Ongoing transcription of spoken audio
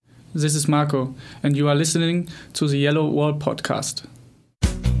this is Marco, and you are listening to the Yellow Wall podcast.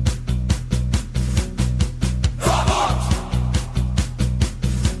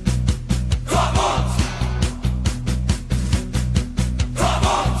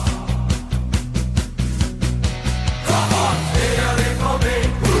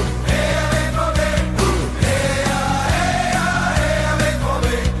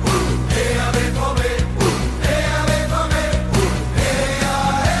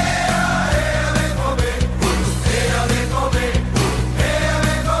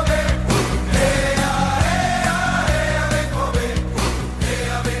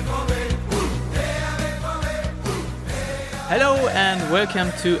 Hello and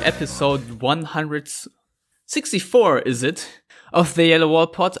welcome to episode 164, is it, of the Yellow Wall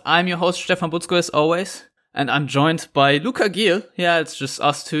Pod. I'm your host Stefan Butzko as always, and I'm joined by Luca Giel. Yeah, it's just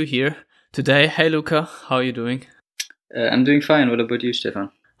us two here today. Hey Luca, how are you doing? I'm doing fine. What about you, Stefan?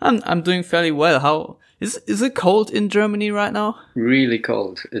 I'm doing fairly well. How is it cold in Germany right now? Really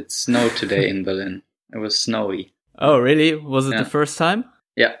cold. It snowed today in Berlin. It was snowy. Oh, really? Was it the first time?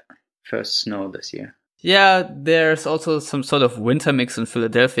 Yeah, first snow this year. Yeah, there's also some sort of winter mix in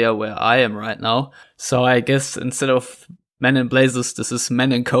Philadelphia where I am right now. So I guess instead of men in blazers, this is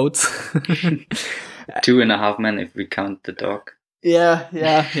men in coats. 2.5 men if we count the dog.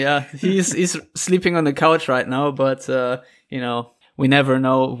 Yeah. He's sleeping on the couch right now, but we never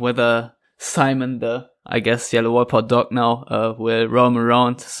know whether Simon, the Yellow Wall Pod dog now, will roam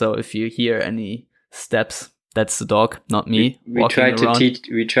around. So if you hear any steps, that's the dog, not me. We tried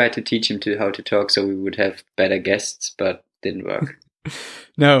to teach him how to talk, so we would have better guests, but didn't work.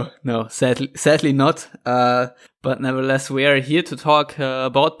 No, sadly not. But nevertheless, we are here to talk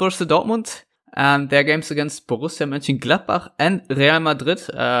about Borussia Dortmund and their games against Borussia Mönchengladbach and Real Madrid.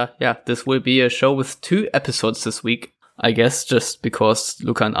 This will be a show with 2 episodes this week, I guess, just because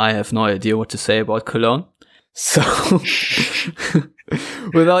Luca and I have no idea what to say about Cologne. So,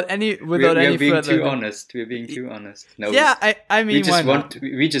 without any we're being further, We're being too honest. No, yeah, I mean, we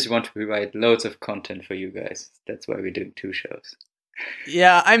just want to provide loads of content for you guys. That's why we're doing 2 shows.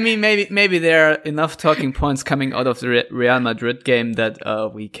 Yeah, I mean, maybe there are enough talking points coming out of the Real Madrid game that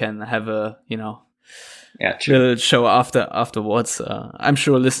we can have a little show afterwards. I'm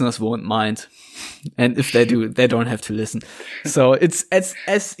sure listeners won't mind. And if they do, they don't have to listen. So it's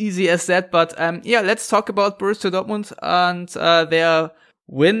as easy as that. But let's talk about Borussia Dortmund and their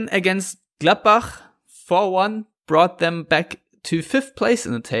win against Gladbach 4-1 brought them back to 5th place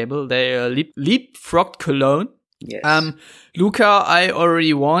in the table. They leapfrogged Cologne. Yes. Luca, I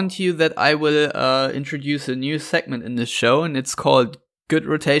already warned you that I will introduce a new segment in this show, and it's called Good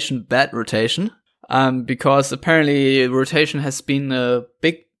Rotation, Bad Rotation. Because apparently rotation has been a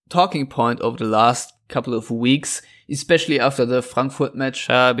big talking point over the last couple of weeks, especially after the Frankfurt match,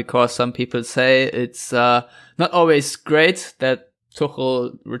 because some people say it's not always great that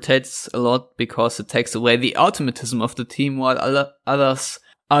Tuchel rotates a lot because it takes away the automatism of the team, while others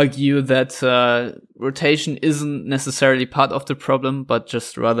argue that rotation isn't necessarily part of the problem, but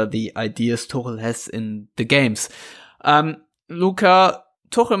just rather the ideas Tuchel has in the games. Luca,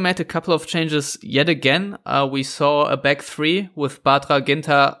 Tuchel made a couple of changes yet again. We saw a back 3 with Bartra,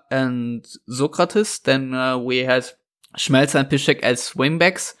 Ginter, and Sokratis. Then we had Schmelzer and Piszczek as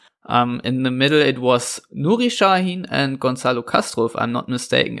wingbacks. In the middle, it was Nuri Sahin and Gonzalo Castro, if I'm not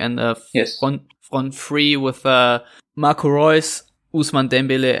mistaken. And front 3 with Marco Reus, Ousmane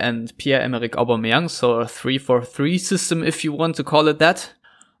Dembele, and Pierre-Emerick Aubameyang. So a 3-4-3 system, if you want to call it that.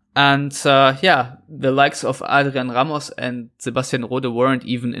 And the likes of Adrian Ramos and Sebastian Rode weren't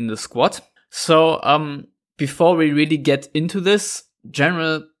even in the squad. So before we really get into this,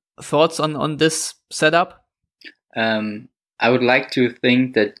 general thoughts on this setup? I would like to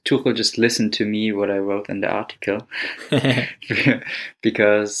think that Tuchel just listened to me, what I wrote in the article.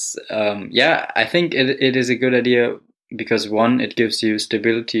 Because, I think it is a good idea because 1, it gives you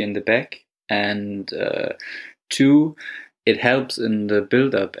stability in the back, and 2, it helps in the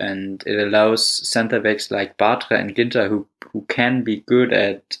build-up, and it allows center-backs like Bartra and Ginter, who can be good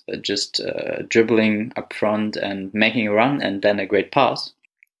at just dribbling up front and making a run and then a great pass.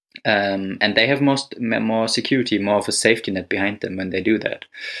 And they have more security, more of a safety net behind them when they do that.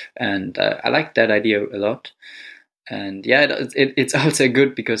 And I like that idea a lot. And it's also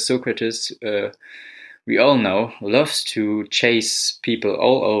good because Sokratis, we all know, loves to chase people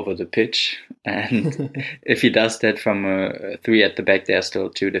all over the pitch. And if he does that from a 3 at the back, there are still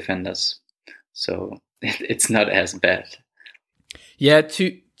 2 defenders. So it's not as bad. Yeah,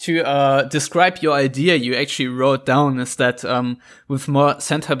 to describe your idea, you actually wrote down is that with more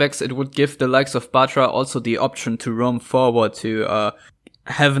center backs, it would give the likes of Bartra also the option to roam forward to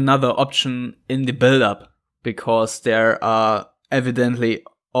have another option in the build-up, because there are evidently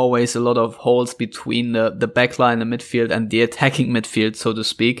always a lot of holes between the backline, the midfield, and the attacking midfield, so to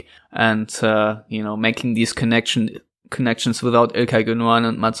speak. And, making these connections without Ilkay Gündoğan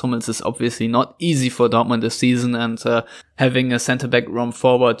and Mats Hummels is obviously not easy for Dortmund this season, and having a centre-back roam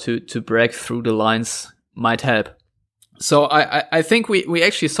forward to break through the lines might help. So I think we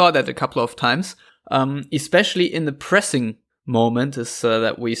actually saw that a couple of times, especially in the pressing moment, is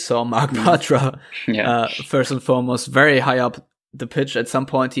that we saw Marc Bartra, first and foremost, very high up the pitch. At some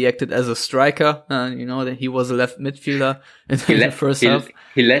point, he acted as a striker. That he was a left midfielder in the first half.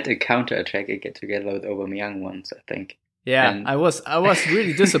 He led a counter-attack together with Aubameyang once, I think. Yeah, and I was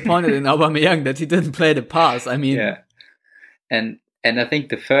really disappointed in Aubameyang that he didn't play the pass. I mean, yeah, and I think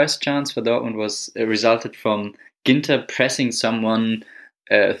the first chance for Dortmund was resulted from Ginter pressing someone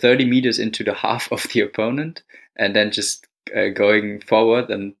 30 meters into the half of the opponent, and then just going forward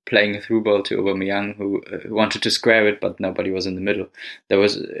and playing a through ball to Aubameyang, who wanted to square it, but nobody was in the middle. That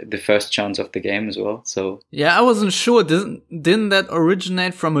was the first chance of the game as well. So yeah, I wasn't sure. Didn't that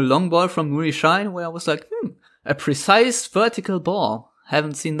originate from a long ball from Nuri Sahin, where I was like, a precise vertical ball.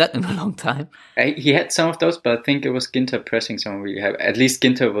 Haven't seen that in a long time. He had some of those, but I think it was Ginter pressing someone really high. At least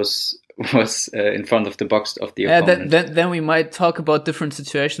Ginter was in front of the box of the opponent. Then we might talk about different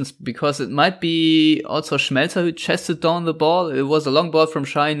situations, because it might be also Schmelzer who chested down the ball. It was a long ball from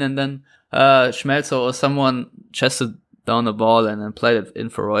Sahin, and then Schmelzer or someone chested down the ball and then played it in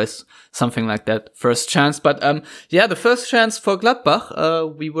for Reus, something like that. First chance. But the first chance for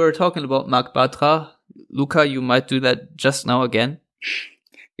Gladbach, we were talking about Marc Bartra. Luca, you might do that just now again.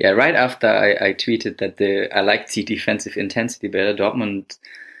 Yeah, right after I tweeted that I liked the defensive intensity better, Dortmund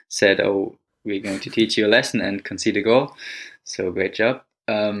said, "Oh, we're going to teach you a lesson," and concede a goal. So great job.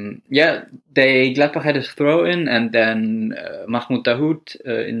 Gladbach had a throw in, and then Mahmoud Dahoud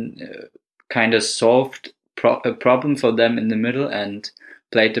kind of solved a problem for them in the middle and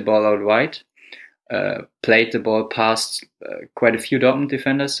played the ball out wide. Played the ball past quite a few Dortmund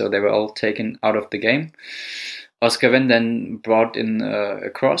defenders, so they were all taken out of the game. Oscar Wendt then brought in a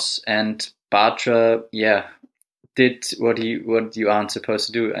cross, and Bartra, did what you aren't supposed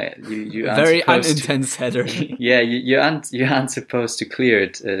to do. You aren't very unintense header. Yeah, you aren't supposed to clear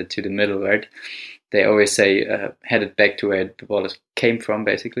it to the middle, right? They always say head it back to where the ball came from,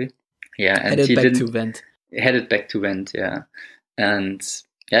 basically. Yeah, and headed back to Wendt. Headed back to Wendt, yeah, and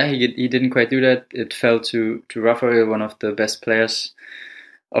he didn't quite do that. It fell to Raphael, one of the best players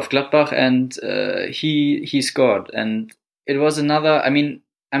of Gladbach, and he scored. And it was another. I mean,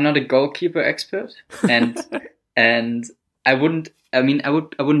 I'm not a goalkeeper expert, and I wouldn't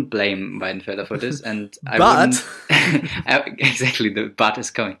blame Weidenfeller for this, and exactly, the but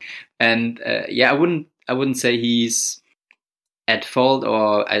is coming, and I wouldn't say he's at fault,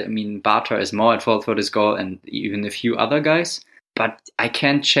 or I mean Bartra is more at fault for this goal, and even a few other guys. But I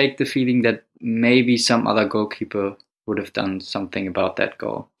can't shake the feeling that maybe some other goalkeeper would have done something about that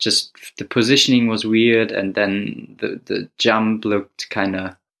goal. Just the positioning was weird, and then the jump looked kind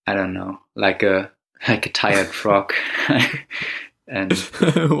of, I don't know, like a tired frog. And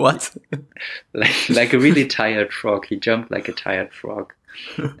what? Like a really tired frog. He jumped like a tired frog,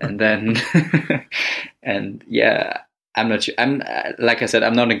 and then I'm not sure. Like I said,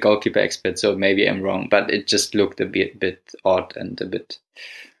 I'm not a goalkeeper expert, so maybe I'm wrong. But it just looked a bit odd and a bit,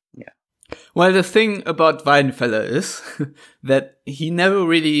 yeah. Well, the thing about Weidenfeller is that he never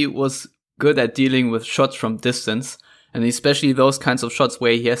really was good at dealing with shots from distance, and especially those kinds of shots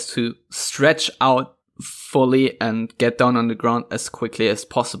where he has to stretch out fully and get down on the ground as quickly as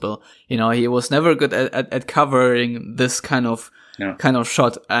possible. He was never good at covering this kind of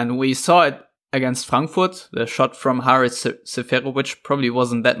shot, and we saw it against Frankfurt. The shot from Haris Seferovic probably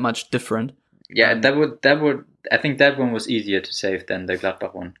wasn't that much different. Yeah, that would. I think that one was easier to save than the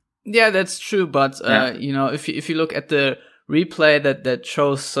Gladbach one. Yeah, that's true. But if you look at the replay that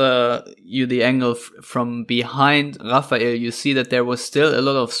shows you the angle from behind Raphael, you see that there was still a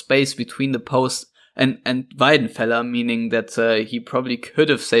lot of space between the post and Weidenfeller, meaning that he probably could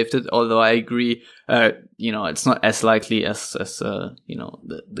have saved it. Although I agree, it's not as likely as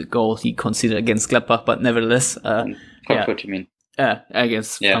the goal he conceded against Gladbach, but nevertheless, Frankfurt, you mean?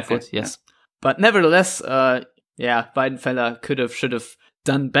 Against Frankfurt, yes. But nevertheless, Weidenfeller should have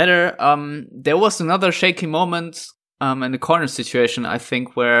done better. There was another shaky moment in the corner situation, I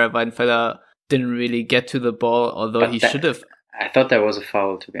think, where Weidenfeller didn't really get to the ball, although he should have. I thought that was a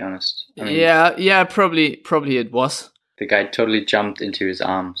foul, to be honest. I mean, probably it was. The guy totally jumped into his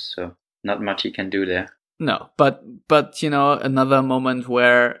arms, so not much he can do there. No, but another moment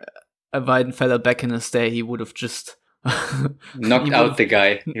where a Weidenfeller back in his day, he would have just Knocked out the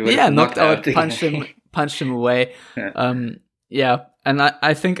guy. Knocked out, punched him away. Yeah. And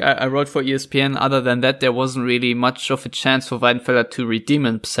I think I wrote for ESPN, other than that, there wasn't really much of a chance for Weidenfeller to redeem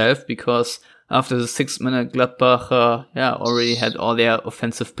himself, because after the 6-minute Gladbach, already had all their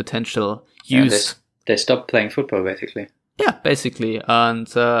offensive potential used. They stopped playing football, basically. Yeah, basically. And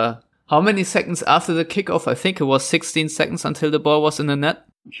how many seconds after the kickoff? I think it was 16 seconds until the ball was in the net.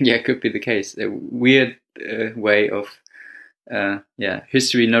 Yeah, it could be the case. A weird way of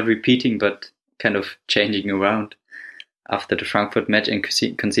history not repeating, but kind of changing around after the Frankfurt match and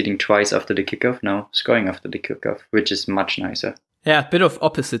conceding twice after the kickoff, now scoring after the kickoff, which is much nicer. Yeah, a bit of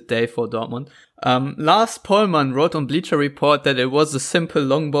opposite day for Dortmund. Lars Pollmann wrote on Bleacher Report that it was a simple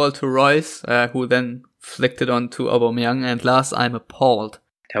long ball to Royce, who then flicked it on to Aubameyang, and Lars, I'm appalled.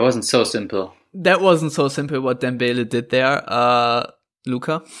 That wasn't so simple. That wasn't so simple what Dembele did there.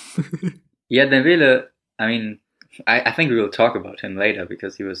 Luca? Yeah, Dembele, I mean, I think we will talk about him later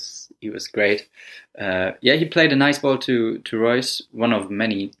because he was great. He played a nice ball to Royce, one of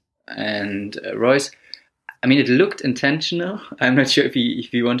many. And Royce, I mean, it looked intentional. I'm not sure if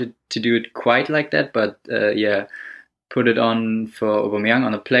he wanted to do it quite like that, but put it on for Aubameyang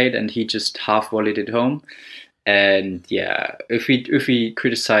on a plate, and he just half volleyed it home. And yeah, if we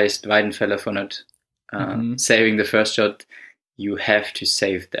criticized Weidenfeller for not saving the first shot, you have to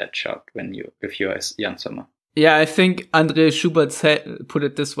save that shot if you're Jan Sommer. Yeah, I think André Schubert put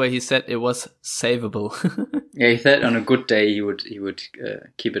it this way. He said it was savable. Yeah, he said on a good day he would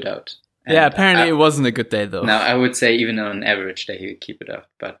keep it out. And yeah, apparently it wasn't a good day though. No, I would say even on an average day he would keep it out.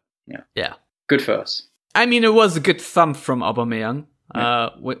 But yeah, good for us. I mean, it was a good thump from Aubameyang,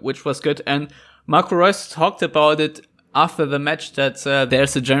 which was good. And Marco Reus talked about it after the match that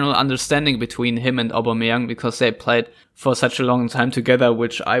there's a general understanding between him and Aubameyang because they played for such a long time together,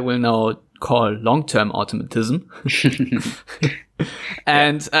 which I will now call long-term automatism.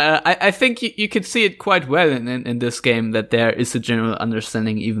 And I think you could see it quite well in this game that there is a general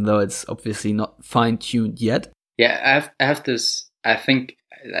understanding, even though it's obviously not fine-tuned yet. Yeah, I have this. I think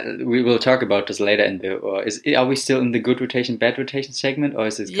we will talk about this later are we still in the good rotation, bad rotation segment, or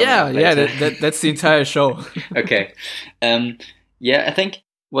is this coming up later? That's the entire show. Okay. I think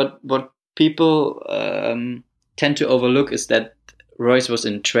what people tend to overlook is that Royce was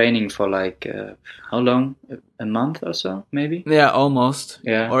in training for like how long? A month or so, maybe? Yeah, almost.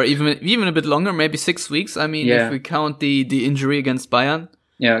 Yeah. Or even a bit longer, maybe 6 weeks. I mean, if we count the injury against Bayern.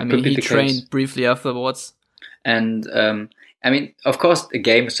 Yeah, I mean, he trained briefly afterwards. And I mean, of course, a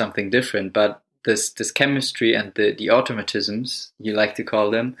game is something different, but this chemistry and the automatisms, you like to call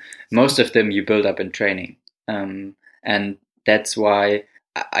them, most of them you build up in training. And that's why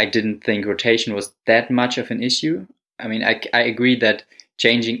I didn't think rotation was that much of an issue. I mean, I agree that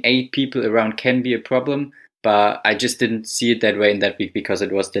changing 8 people around can be a problem, but I just didn't see it that way in that week because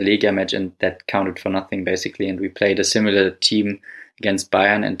it was the Liga match and that counted for nothing, basically. And we played a similar team against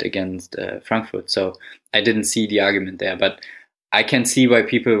Bayern and against Frankfurt. So I didn't see the argument there. But I can see why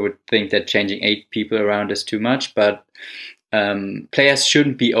people would think that changing 8 people around is too much. But players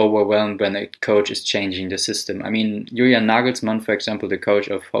shouldn't be overwhelmed when a coach is changing the system. I mean, Julian Nagelsmann, for example, the coach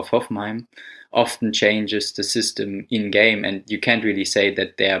of Hoffenheim, often changes the system in game, and you can't really say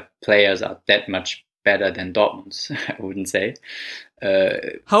that their players are that much better than Dortmund's. I wouldn't say.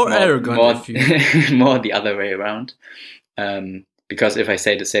 How arrogant of you! More the other way around. Because if I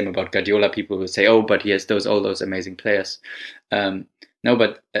say the same about Guardiola, people will say, "Oh, but he has all those amazing players." No,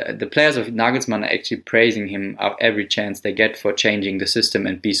 but the players of Nagelsmann are actually praising him every chance they get for changing the system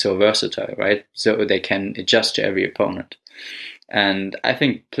and be so versatile, right? So they can adjust to every opponent. And I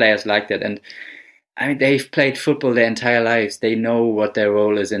think players like that. And I mean, they've played football their entire lives. They know what their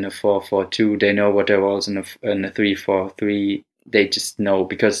role is in a 4-4-2. They know what their role is in a 3-4-3. They just know,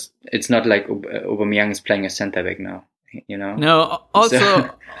 because it's not like Aubameyang is playing a centre back now. You know? No,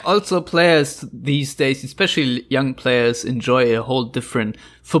 also players these days, especially young players, enjoy a whole different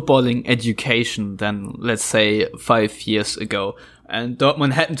footballing education than, let's say, 5 years ago. And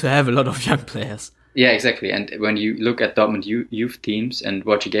Dortmund happened to have a lot of young players. Yeah, exactly. And when you look at Dortmund youth teams and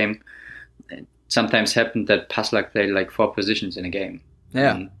watch a game, it sometimes happened that Passlack played like 4 positions in a game.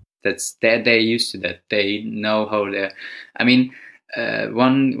 Yeah. And they're used to that. They know how they're... I mean,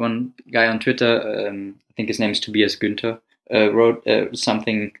 one guy on Twitter, I think his name is Tobias Günther, wrote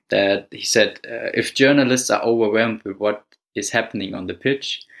something that he said, if journalists are overwhelmed with what is happening on the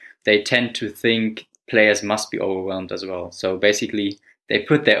pitch, they tend to think players must be overwhelmed as well. So basically, they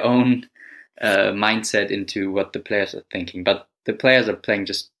put their own mindset into what the players are thinking. But the players are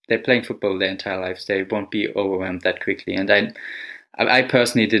they're playing football their entire lives. They won't be overwhelmed that quickly. And I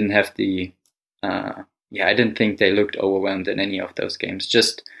personally didn't have the I didn't think they looked overwhelmed in any of those games.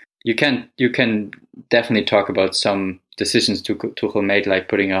 Just you can definitely talk about some decisions Tuchel made, like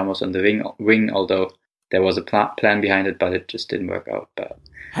putting Ramos on the wing, although there was a plan behind it, but it just didn't work out. But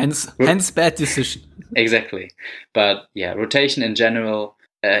hence bad decision. Exactly. But yeah, rotation in general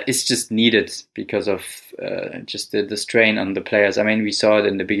is just needed because of just the strain on the players. I mean, we saw it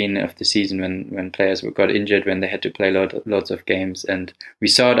in the beginning of the season when players got injured, when they had to play lots of games, and we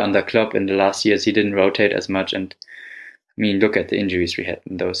saw it under Klopp in the last years. He didn't rotate as much, and I mean, look at the injuries we had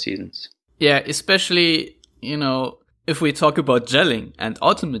in those seasons. Yeah, especially, if we talk about gelling and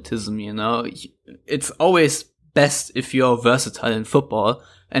automatism, it's always best if you're versatile in football,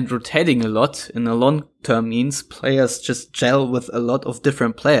 and rotating a lot in the long term means players just gel with a lot of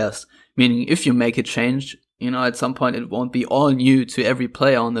different players. Meaning if you make a change, at some point it won't be all new to every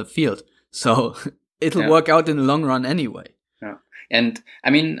player on the field. So it'll work out in the long run anyway. Yeah. And I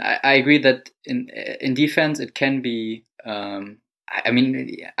mean, I agree that in defense it can be, I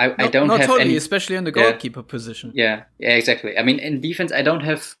don't have totally, any, especially in the goalkeeper position. Yeah, exactly. I mean, in defense, I don't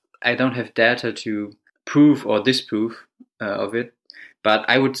have data to prove or disprove of it, but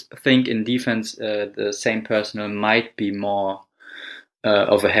I would think in defense the same personnel might be more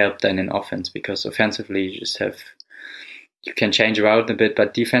of a help than in offense, because offensively you can change around a bit,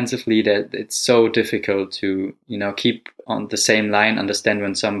 but defensively that it's so difficult to keep on the same line, understand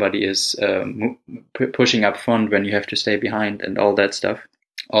when somebody is pushing up front, when you have to stay behind, and all that stuff.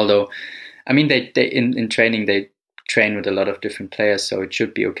 Although, I mean, they in training they train with a lot of different players, so it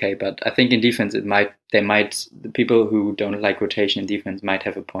should be okay. But I think in defense the people who don't like rotation in defense might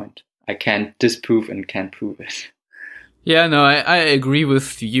have a point. I can't disprove and can't prove it. Yeah, no, I agree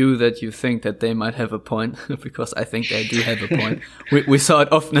with you that you think that they might have a point, because I think they do have a point. We saw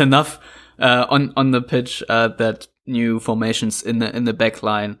it often enough on the pitch that new formations in the back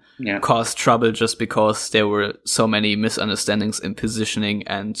line caused trouble just because there were so many misunderstandings in positioning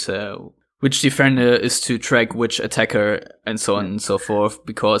and which defender is to track which attacker and so on and so forth,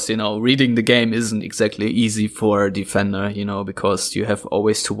 because, reading the game isn't exactly easy for a defender, because you have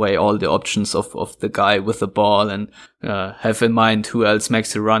always to weigh all the options of the guy with the ball and have in mind who else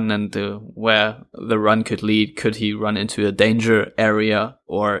makes the run and where the run could lead. Could he run into a danger area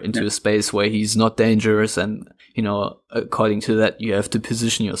or into a space where he's not dangerous? And, according to that, you have to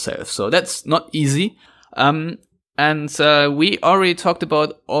position yourself. So that's not easy. And we already talked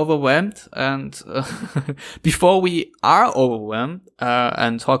about overwhelmed, and before we are overwhelmed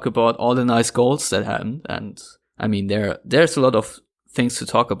and talk about all the nice goals that happened, and I mean there's a lot of things to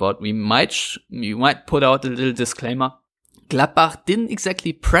talk about. We might put out a little disclaimer. Gladbach didn't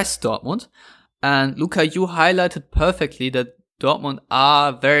exactly press Dortmund, and Luca, you highlighted perfectly that Dortmund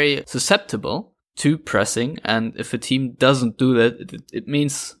are very susceptible to pressing, and if a team doesn't do that, it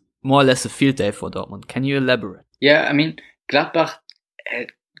means more or less a field day for Dortmund. Can you elaborate? Yeah, I mean, Gladbach,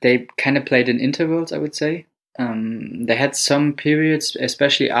 they kind of played in intervals, I would say. They had some periods,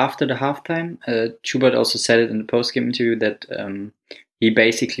 especially after the halftime. Schubert also said it in the post-game interview that he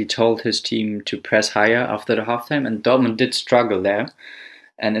basically told his team to press higher after the halftime, and Dortmund did struggle there.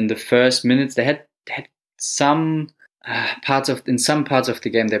 And in the first minutes, they had some parts of the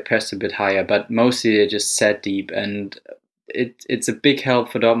game they pressed a bit higher, but mostly they just sat deep, and it's a big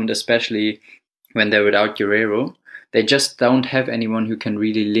help for Dortmund, especially when they're without Guerrero. They just don't have anyone who can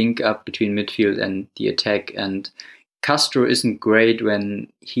really link up between midfield and the attack. And Castro isn't great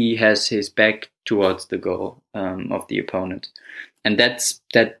when he has his back towards the goal of the opponent. And that's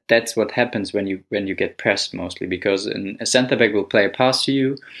what happens when you get pressed, mostly, because a centre back will play a pass to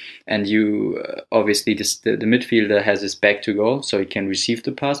you, and you obviously the midfielder has his back to goal, so he can receive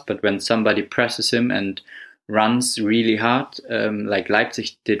the pass. But when somebody presses him and runs really hard, like Leipzig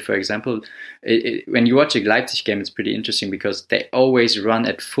did, for example. When you watch a Leipzig game, it's pretty interesting because they always run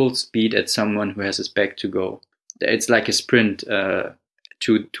at full speed at someone who has his back to goal. It's like a sprint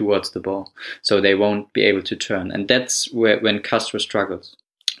towards the ball, so they won't be able to turn. And that's when Castro struggles,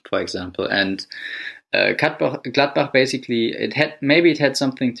 for example. And Gladbach basically, it had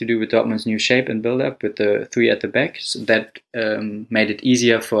something to do with Dortmund's new shape and build-up with the three at the back, so that made it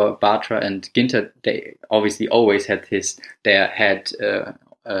easier for Bartra and Ginter. They obviously always had their head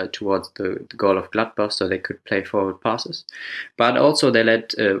towards the goal of Gladbach, so they could play forward passes. But also they let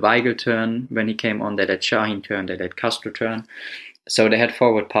Weigl turn when he came on, they let Şahin turn, they let Castro turn, so they had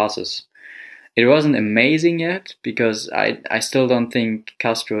forward passes. It wasn't amazing yet, because I still don't think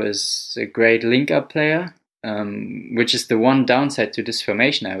Castro is a great link-up player, which is the one downside to this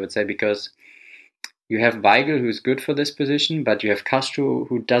formation, I would say, because you have Weigl, who's good for this position, but you have Castro,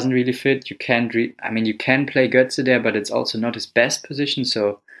 who doesn't really fit. You can play Götze there, but it's also not his best position,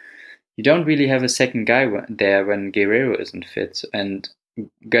 so you don't really have a second guy there when Guerrero isn't fit, and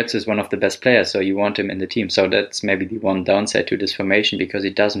Götze is one of the best players, so you want him in the team. So that's maybe the one downside to this formation, because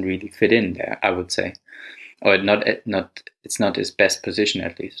it doesn't really fit in there, I would say, or it's not his best position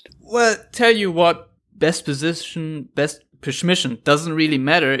at least. Well, tell you what, best position doesn't really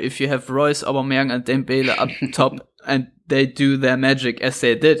matter if you have Reus, Aubameyang, and Dembele up top, and they do their magic as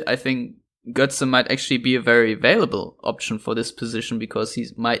they did. I think Götze might actually be a very valuable option for this position, because he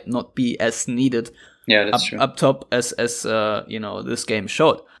might not be as needed up top as this game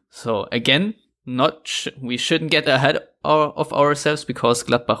showed. So again, we shouldn't get ahead of ourselves, because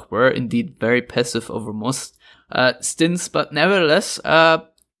Gladbach were indeed very passive over most stints, but nevertheless,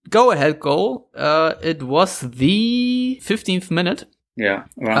 go ahead goal. It was the 15th minute. Yeah,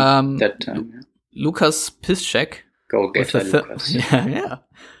 around that time. Lukas Piszczek. Goal getter Lukas. Yeah.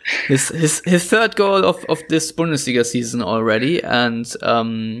 His third goal of this Bundesliga season already, and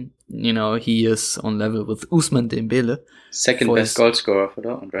he is on level with Ousmane Dembele. Second best goal scorer for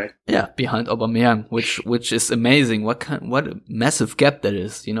Dortmund, right? Yeah, behind Aubameyang, which is amazing. What a massive gap that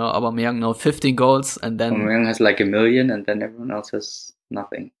is. Aubameyang now 15 goals, and then Aubameyang has like 1 million, and then everyone else has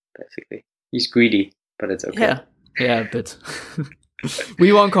nothing, basically. He's greedy, but it's okay. Yeah, a bit.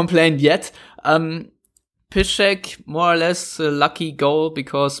 We won't complain yet. Piszczek, more or less a lucky goal,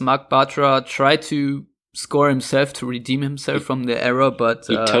 because Marc Bartra tried to score himself to redeem himself from the error, but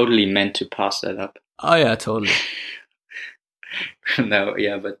he totally meant to pass that up. Oh yeah, totally.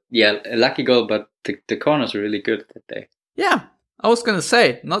 A lucky goal, but the corners were really good that day. Yeah, I was gonna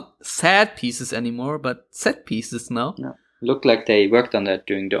say, not sad pieces anymore, but set pieces now. No. Looked like they worked on that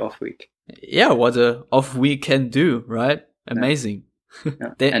during the off week. Yeah, what a off week can do, right? Amazing.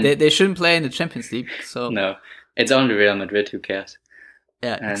 No. They shouldn't play in the Champions League, so no, it's only Real Madrid. Who cares?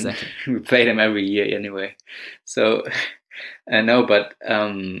 Yeah, exactly. We play them every year anyway. So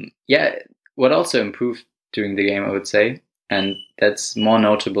what also improved during the game, I would say, and that's more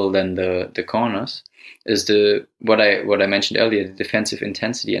notable than the corners, is what I mentioned earlier. The defensive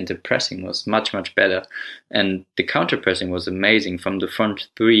intensity and the pressing was much, much better, and the counter pressing was amazing from the front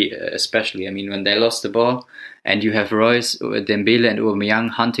three, especially. I mean, when they lost the ball, and you have Reus, Dembele, and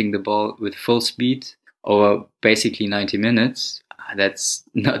Aubameyang hunting the ball with full speed over basically 90 minutes. That's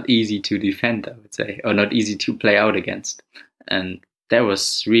not easy to defend, I would say, or not easy to play out against, and that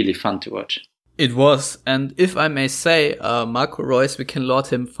was really fun to watch. It was, and if I may say, Marco Reus, we can laud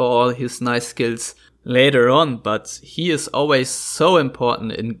him for all his nice skills later on, but he is always so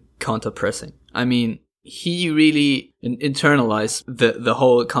important in counter-pressing. I mean, he really internalized the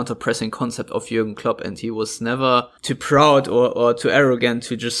whole counter-pressing concept of Jurgen Klopp, and he was never too proud or too arrogant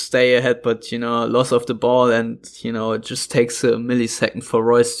to just stay ahead, but, loss of the ball, and, it just takes a millisecond for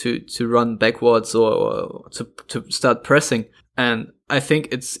Reus to run backwards or to start pressing. And I think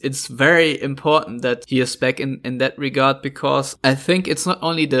it's very important that he is back in that regard, because I think it's not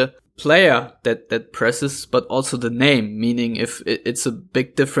only the player that presses, but also the name, meaning if it's a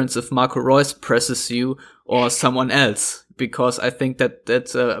big difference if Marco Reus presses you or someone else, because I think that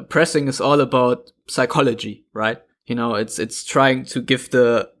pressing is all about psychology, right? It's trying to give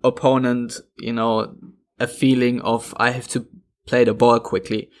the opponent, a feeling of, I have to play the ball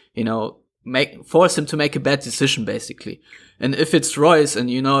quickly, force him to make a bad decision, basically. And if it's Reus,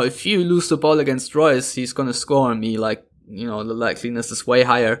 and if you lose the ball against Reus, he's gonna score on me, like, the likeliness is way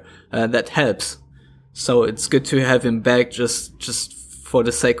higher. That helps. So it's good to have him back, just for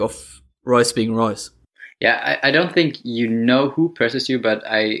the sake of Reus being Reus. Yeah, I don't think who presses you, but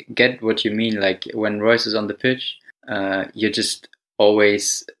I get what you mean. Like, when Reus is on the pitch, you're just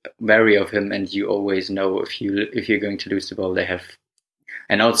always wary of him, and you always know if you're going to lose the ball, they have.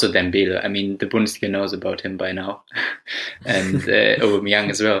 And also Dembele. I mean, the Bundesliga knows about him by now. And Aubameyang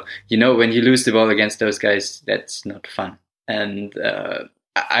as well. When you lose the ball against those guys, that's not fun. And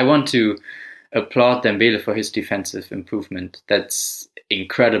I want to applaud Dembele for his defensive improvement. That's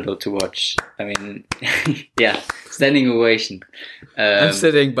incredible to watch. I mean, yeah, standing ovation. I'm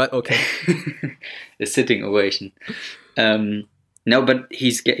sitting, but okay. A sitting ovation. No, but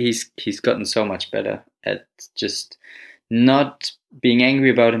he's gotten so much better at just not being angry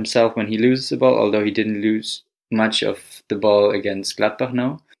about himself when he loses the ball, although he didn't lose much of the ball against Gladbach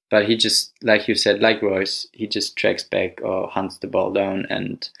now. But he just, like you said, like Reus, he just tracks back or hunts the ball down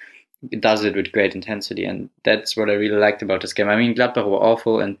and does it with great intensity. And that's what I really liked about this game. I mean, Gladbach were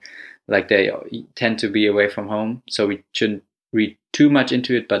awful, and like they tend to be away from home, so we shouldn't read too much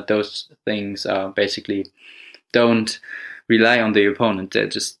into it. But those things are basically, don't rely on the opponent. They're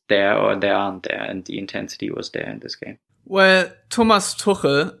just there or they aren't there, and the intensity was there in this game. Well, Thomas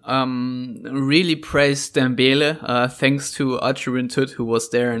Tuchel really praised Dembele, thanks to Archie Tut, who was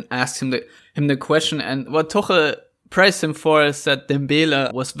there and asked him the question. And what Tuchel praised him for is that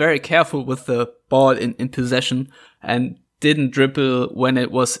Dembele was very careful with the ball in possession and didn't dribble when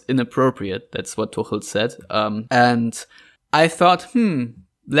it was inappropriate. That's what Tuchel said. And I thought,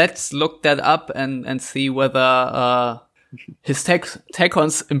 let's look that up and see whether his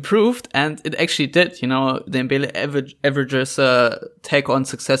take-ons improved, and it actually did. You know, Dembele averages take-on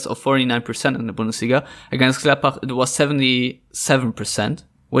success of 49% in the Bundesliga. Against Gladbach, it was 77%,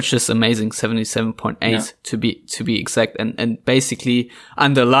 which is amazing, 77.8 to be exact, and basically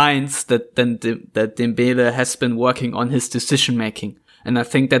underlines that Dembele has been working on his decision making. And I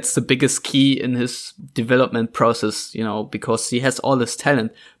think that's the biggest key in his development process, you know, because he has all this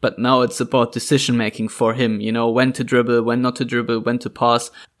talent, but now it's about decision making for him, you know, when to dribble, when not to dribble, when to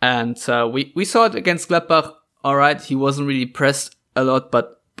pass. And we saw it against Gladbach. All right, he wasn't really pressed a lot,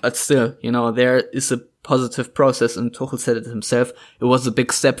 but still, you know, there is a positive process, and Tuchel said it himself. It was a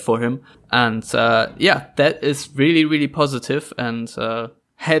big step for him. And that is really, really positive and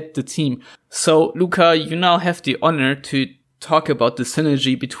helped the team. So, Luca, you now have the honor to talk about the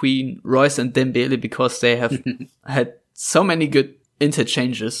synergy between Reus and Dembele, because they have had so many good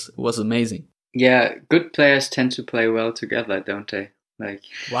interchanges. It was amazing. Yeah, good players tend to play well together, don't they? Like,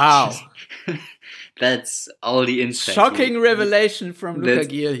 wow. That's all the insight. Shocking revelation from Luca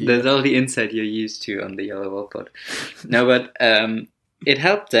Giel here. That's all the insight you're used to on the Yellow Wall Pod. No, but it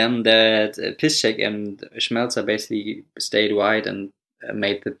helped them that Piszczek and Schmelzer basically stayed wide and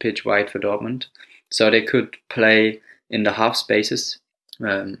made the pitch wide for Dortmund, so they could play in the half spaces.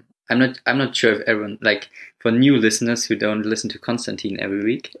 I'm not sure if everyone, like, for new listeners who don't listen to Konstantin every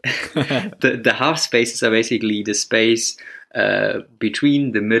week, the half spaces are basically the space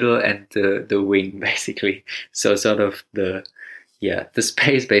between the middle and the wing, basically. So sort of the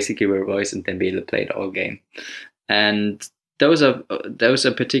space basically where Reus and Dembele played all game, and those are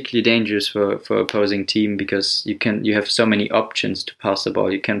particularly dangerous for opposing team, because you have so many options to pass the ball.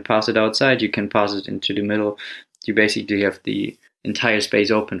 You can pass it outside, you can pass it into the middle. You basically have the entire space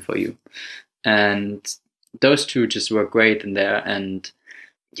open for you. And those two just work great in there. And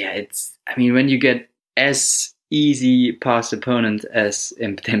yeah, when you get as easy past opponent as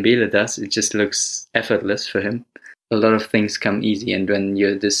Dembele does, it just looks effortless for him. A lot of things come easy. And when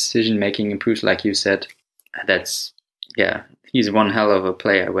your decision making improves, like you said, he's one hell of a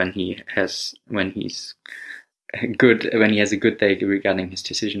player when he has a good day regarding his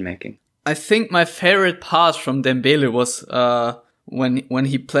decision making. I think my favorite pass from Dembele was when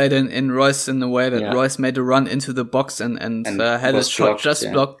he played in Reus in the way that Reus made a run into the box and had a shot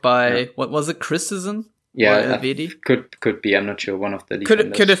blocked by what was it, Christensen? Yeah, could be. I'm not sure. One of the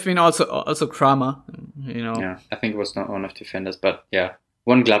defenders. Could have been also Kramer. You know. Yeah, I think it was not one of the defenders, but yeah,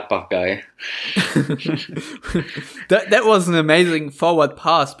 one Gladbach guy. that was an amazing forward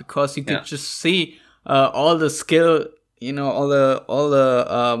pass, because you could just see all the skill. You know, all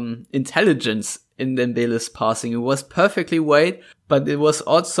the intelligence in Dembele's passing. It was perfectly weighed, but it was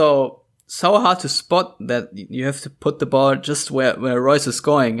also so hard to spot that you have to put the ball just where Reus is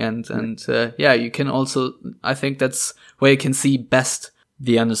going. And you can also, I think that's where you can see best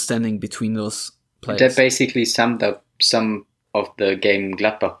the understanding between those players. That basically summed up some of the game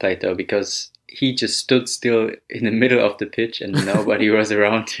Gladbach played, though, because he just stood still in the middle of the pitch and nobody was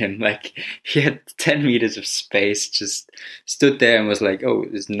around him. Like, he had 10 meters of space, just stood there and was like, oh,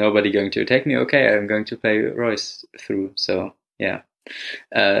 is nobody going to attack me? Okay, I'm going to play Reus through. So, yeah.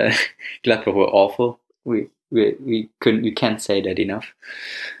 Gladbach were awful. We can't say that enough.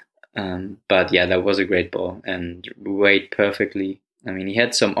 But yeah, that was a great ball and weighed perfectly. I mean, he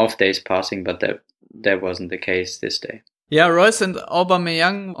had some off days passing, but that wasn't the case this day. Yeah, Reus and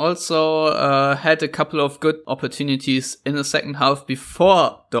Aubameyang also had a couple of good opportunities in the second half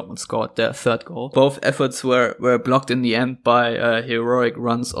before Dortmund scored their third goal. Both efforts were blocked in the end by heroic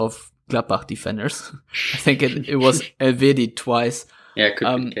runs of Gladbach defenders. I think it was Elvedi twice. Yeah,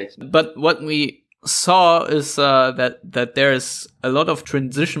 could be the case. But what we saw is that there is a lot of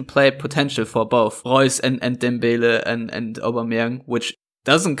transition play potential for both Reus and Dembele and Aubameyang, which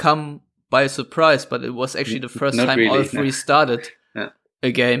doesn't come by surprise, but it was actually the first time really, all three started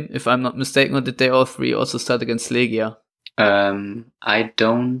a game, if I'm not mistaken. Or did they all three also start against Legia? I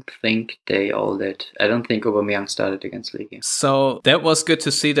don't think they all did. I don't think Aubameyang started against Legia. So that was good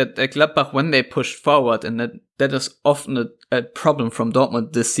to see that Gladbach, when they pushed forward, and that is often a problem from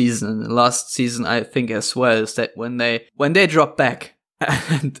Dortmund this season and last season, I think as well, is that when they drop back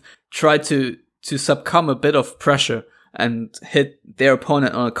and try to succumb a bit of pressure, and hit their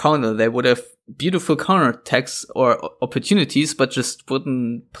opponent on a counter, they would have beautiful counter attacks or opportunities, but just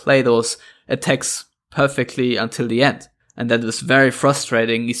wouldn't play those attacks perfectly until the end. And that was very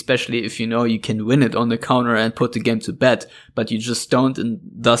frustrating, especially if you know you can win it on the counter and put the game to bed, but you just don't, and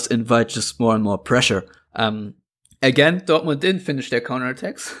thus invite just more and more pressure. Again, Dortmund didn't finish their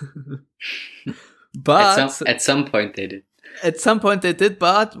counterattacks. But at some point they did. At some point they did,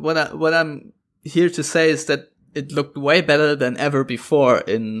 but what I'm here to say is that it looked way better than ever before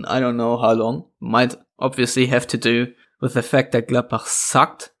in I don't know how long. Might obviously have to do with the fact that Gladbach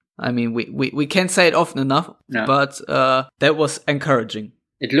sucked. I mean, we can't say it often enough, No. but that was encouraging.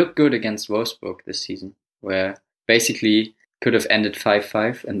 It looked good against Wolfsburg this season, where basically could have ended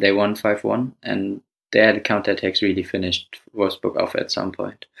 5-5 and they won 5-1, and their counterattacks really finished Wolfsburg off at some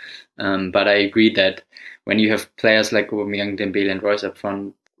point. But I agree that when you have players like Aubameyang, Dembele and Royce up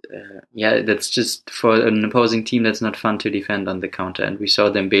front, that's just for an opposing team that's not fun to defend on the counter. And we saw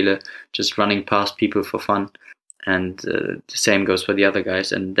Dembele just running past people for fun. And the same goes for the other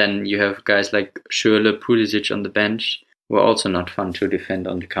guys. And then you have guys like Schürrle, Pulisic on the bench, who are also not fun to defend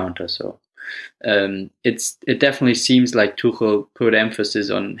on the counter. So it definitely seems like Tuchel put emphasis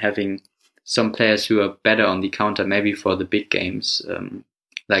on having some players who are better on the counter, maybe for the big games,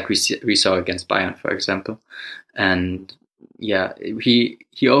 like we saw against Bayern, for example. And yeah, he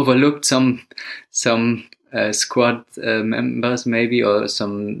overlooked some squad members maybe, or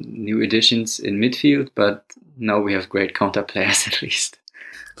some new additions in midfield, but now we have great counter players at least.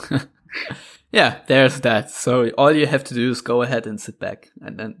 Yeah, there's that. So all you have to do is go ahead and sit back,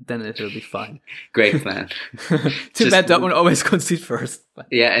 and then it will be fine. Great plan. Too bad Dortmund always concede first.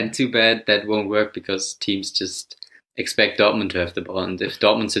 Yeah, and too bad that won't work because teams just expect Dortmund to have the ball, and if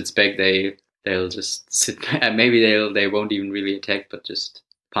Dortmund sits back, they'll just sit back. Maybe they won't even really attack, but just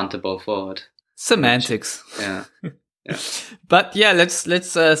punt the ball forward. Semantics. Yeah. Yeah. But yeah, let's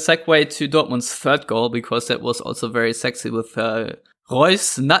segue to Dortmund's third goal, because that was also very sexy with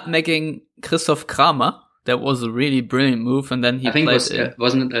Reus nutmegging Christoph Kramer. That was a really brilliant move, and then he played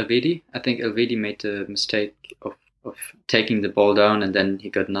wasn't it Elvedi? I think Elvedi made the mistake of taking the ball down, and then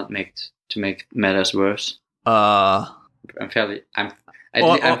he got nutmegged to make matters worse. I'm fairly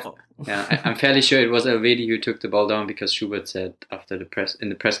sure it was Elvedi who took the ball down, because Schubert said after in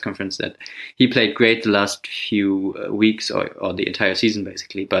the press conference that he played great the last few weeks or the entire season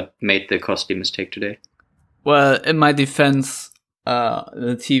basically, but made the costly mistake today. Well, in my defense,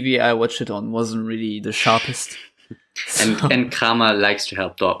 the TV I watched it on wasn't really the sharpest. And Kramer likes to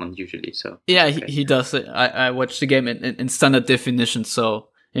help Dortmund usually, so yeah, he does. I watched the game in standard definition, so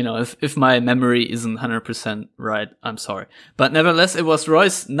you know, if my memory isn't 100% right, I'm sorry. But nevertheless, it was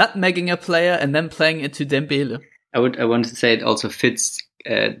Reus nutmegging a player and then playing it to Dembele. I wanted to say it also fits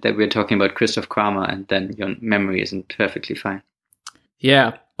that we're talking about Christoph Kramer, and then your memory isn't perfectly fine.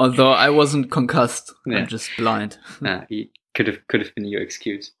 Yeah, although I wasn't concussed. Yeah. I'm just blind. He could have been your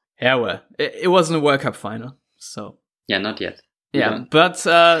excuse. Yeah, well, it wasn't a World Cup final, so. Yeah, not yet. Yeah, but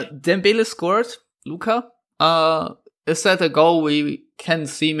Dembele scored, Luca. Is that a goal we can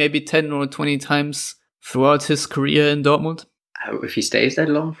see maybe 10 or 20 times throughout his career in Dortmund? If he stays that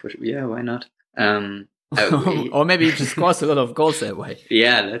long, yeah, why not? Or maybe he just scores a lot of goals that way.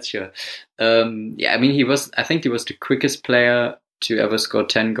 Yeah, that's sure. Yeah, I mean, I think he was the quickest player to ever score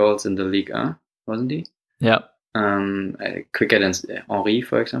 10 goals in the league, wasn't he? Yeah. Quicker than Henry,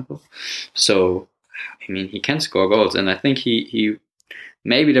 for example. So, I mean, he can score goals, and I think he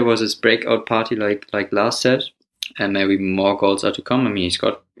maybe there was his breakout party, like Lars said, and maybe more goals are to come. I mean,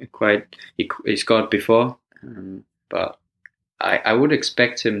 he scored before, but I would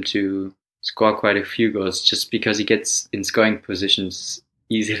expect him to score quite a few goals, just because he gets in scoring positions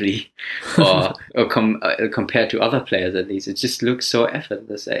easily, or compared to other players at least. It just looks so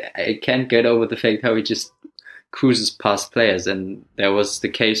effortless. I can't get over the fact how he just cruises past players, and that was the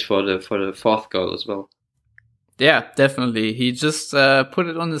case for the fourth goal as well. Yeah, definitely. He just put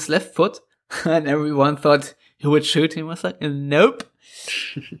it on his left foot, and everyone thought he would shoot. He was like, nope.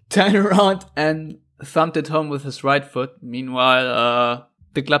 Turn around and thumped it home with his right foot. Meanwhile,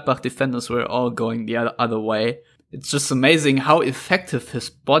 the Gladbach defenders were all going the other way. It's just amazing how effective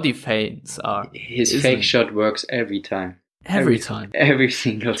his body feints are. His fake shot works every time. Every time. Every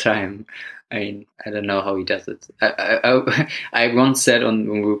single time. I mean, I don't know how he does it. I once said when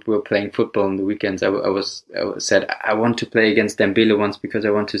we were playing football on the weekends, I said I want to play against Dembele once, because I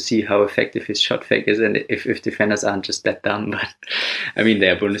want to see how effective his shot fake is, and if defenders aren't just that dumb. But I mean, they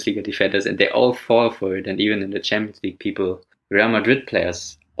are Bundesliga defenders, and they all fall for it. And even in the Champions League, Real Madrid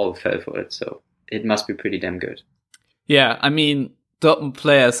players all fell for it. So it must be pretty damn good. Yeah, I mean, Dortmund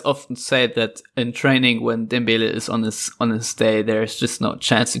players often say that in training, when Dembele is on his day, there's just no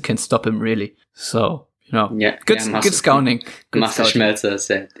chance you can stop him really. So, good scouting. Marcel Schmelzer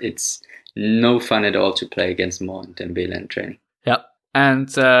said it's no fun at all to play against Moore and Dembele in training. Yeah. And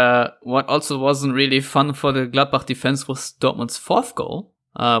what also wasn't really fun for the Gladbach defense was Dortmund's fourth goal,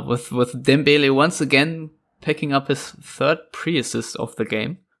 with Dembele once again picking up his third pre-assist of the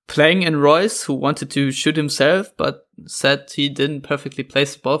game. Playing in Royce, who wanted to shoot himself, but said he didn't perfectly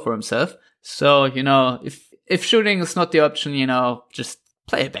place the ball for himself. So, if shooting is not the option, just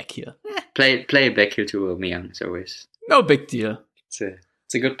play it back here. Play it back here to Aubameyang. It's always no big deal. It's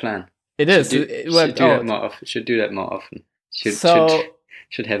a good plan. It is. Should do that more often.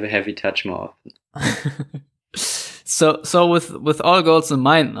 Should have a heavy touch more often. So with all goals in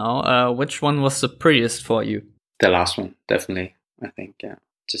mind now, which one was the prettiest for you? The last one, definitely. I think, yeah.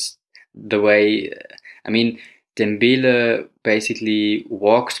 Just the way, Dembele basically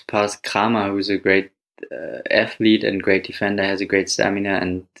walked past Kramer, who's a great athlete and great defender, has a great stamina,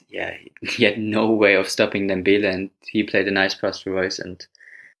 and yeah, he had no way of stopping Dembele, and he played a nice pass to Royce, and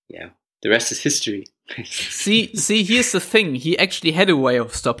yeah, the rest is history. See, here's the thing. He actually had a way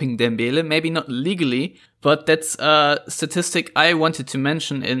of stopping Dembele, maybe not legally, but that's a statistic I wanted to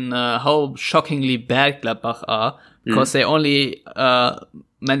mention in how shockingly bad Gladbach are, because they only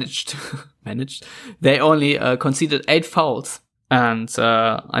they only conceded 8 fouls. And,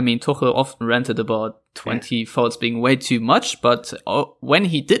 Tuchel often ranted about 20 fouls being way too much, but when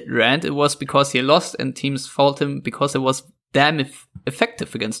he did rant, it was because he lost and teams faulted him because it was damn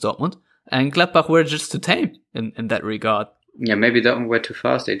effective against Dortmund. And Gladbach were just too tame in that regard. Yeah, maybe Dortmund were too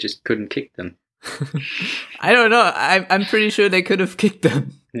fast. They just couldn't kick them. I don't know. I'm pretty sure they could have kicked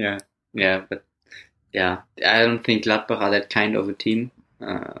them. Yeah, but yeah, I don't think Gladbach are that kind of a team,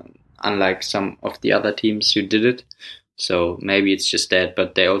 unlike some of the other teams who did it. So maybe it's just that,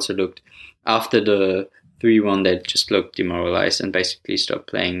 but they also looked, after the 3-1, they just looked demoralized and basically stopped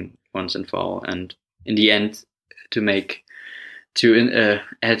playing once and for all. And in the end, to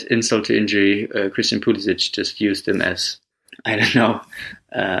add insult to injury, Christian Pulisic just used them as, I don't know,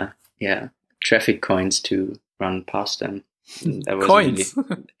 traffic coins to run past them. That was coins?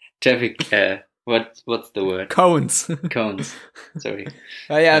 Really, traffic, what's the word? Cones. Cones, sorry.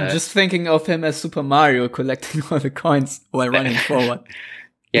 I'm just thinking of him as Super Mario collecting all the coins while running forward.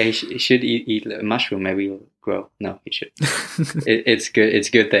 Yeah, he should eat a mushroom, maybe he'll grow. No, he should. It's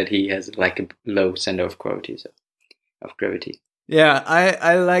good that he has like a low center of gravity. Yeah,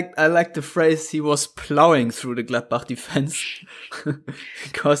 I like the phrase he was plowing through the Gladbach defense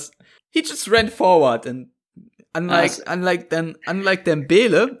because he just ran forward, and unlike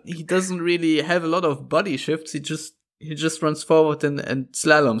Dembele, he doesn't really have a lot of body shifts. He just runs forward and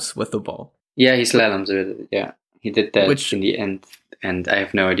slaloms with the ball. Yeah, he slaloms with it. Yeah, he did that in the end, and I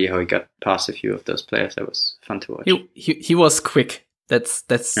have no idea how he got past a few of those players. That was fun to watch. He was quick. That's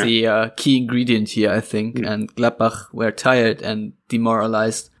the key ingredient here, I think. And Gladbach were tired and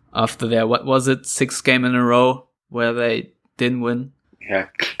demoralized after their, 6 game in a row where they didn't win. Yeah,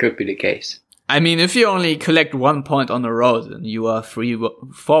 could be the case. If you only collect 1 point on the road and you are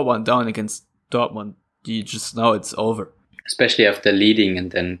 4-1 down against Dortmund, you just know it's over. Especially after leading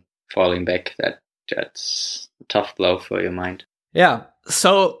and then falling back, that's a tough blow for your mind. Yeah.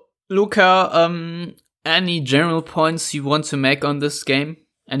 So, Luca, any general points you want to make on this game?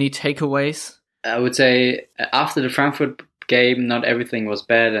 Any takeaways? I would say after the Frankfurt game, not everything was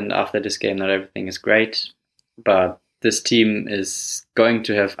bad, and after this game, not everything is great. But this team is going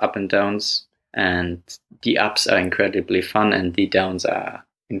to have up and downs, and the ups are incredibly fun, and the downs are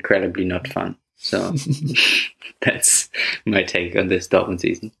incredibly not fun. So that's my take on this Dortmund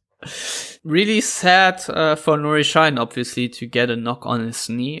season. Really sad for Nuri Sahin, obviously, to get a knock on his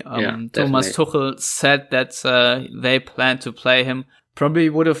knee. Thomas Tuchel said that they plan to play him. Probably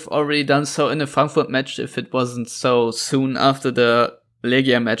would have already done so in the Frankfurt match if it wasn't so soon after the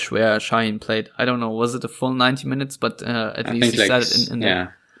Legia match where Sahin played. I don't know, was it a full 90 minutes? But at least he said it in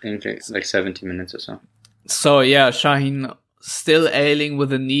like 70 minutes or so. So yeah, Sahin still ailing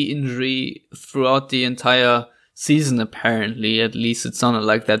with a knee injury throughout the entire season, apparently. At least it sounded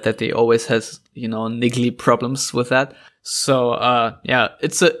like that he always has, niggly problems with that. So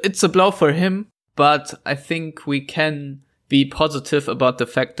it's a blow for him, but I think we can be positive about the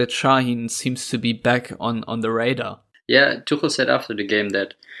fact that Sahin seems to be back on the radar. Yeah, Tuchel said after the game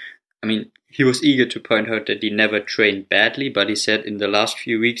that, he was eager to point out that he never trained badly, but he said in the last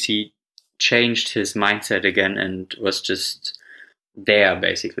few weeks he changed his mindset again and was just there,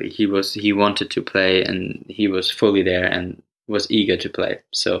 basically. He wanted to play, and he was fully there and was eager to play.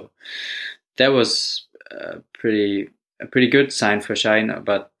 So that was pretty a pretty good sign for Schein.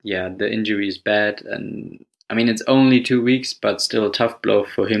 But yeah, the injury is bad, and I mean it's only 2 weeks, but still a tough blow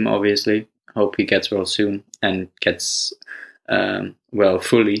for him. Obviously, hope he gets well soon and gets well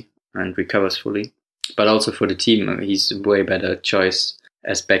fully and recovers fully. But also for the team, he's a way better choice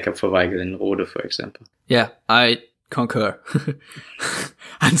as backup for Weigl and Rode, for example. Yeah, I concur.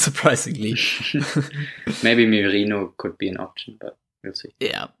 Unsurprisingly. Maybe Merino could be an option, but we'll see.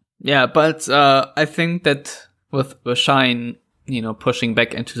 Yeah, but I think that with Schein, pushing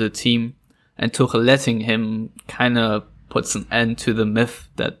back into the team and Tuchel letting him kind of puts an end to the myth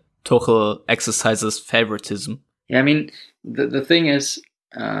that Tuchel exercises favoritism. Yeah, I mean, the thing is,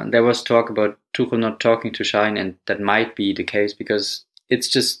 there was talk about Tuchel not talking to Schein, and that might be the case because it's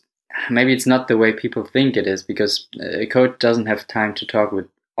just, maybe it's not the way people think it is, because a coach doesn't have time to talk with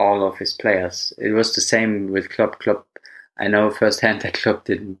all of his players. It was the same with Klopp. I know firsthand that Klopp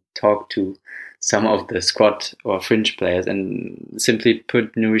didn't talk to some of the squad or fringe players, and simply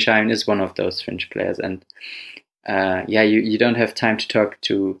put, Nuri Sahin is one of those fringe players. And you don't have time to talk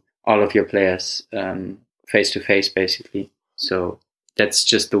to all of your players face to face, basically. So that's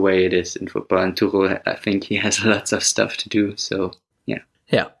just the way it is in football. And Tuchel, I think he has lots of stuff to do. So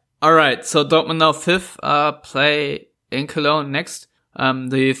yeah. All right. So Dortmund now 5th, play in Cologne next.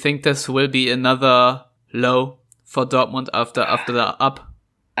 Do you think this will be another low for Dortmund after the up?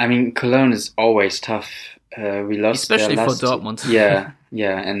 I mean, Cologne is always tough. We lost, especially for Dortmund.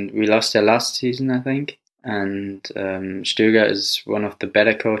 Yeah, and we lost their last season, I think. And Stöger is one of the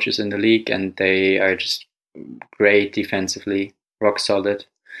better coaches in the league, and they are just great defensively, rock solid.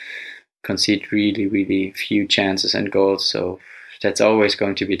 Concede really, really few chances and goals, so that's always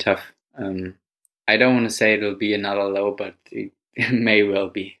going to be tough. I don't want to say it'll be another low, but it may well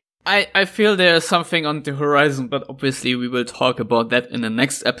be. I feel there's something on the horizon, but obviously we will talk about that in the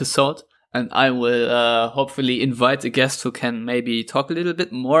next episode. And I will hopefully invite a guest who can maybe talk a little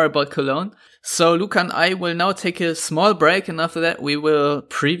bit more about Cologne. So Luca and I will now take a small break, and after that we will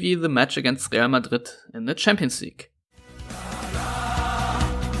preview the match against Real Madrid in the Champions League.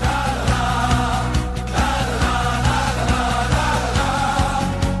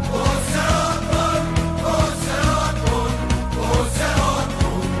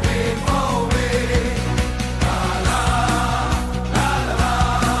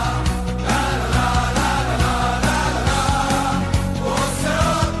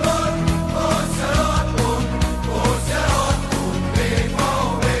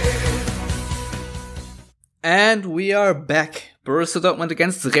 And we are back. Borussia Dortmund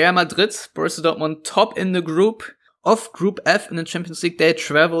against Real Madrid. Borussia Dortmund top in the group of Group F in the Champions League. They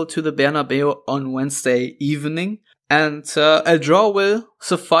travel to the Bernabeu on Wednesday evening. And a draw will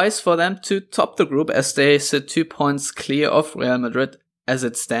suffice for them to top the group, as they sit 2 points clear of Real Madrid as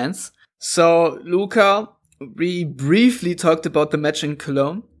it stands. So, Luca, we briefly talked about the match in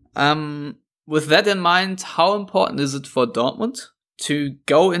Cologne. With that in mind, how important is it for Dortmund to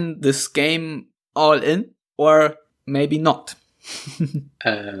go in this game all in? Or maybe not.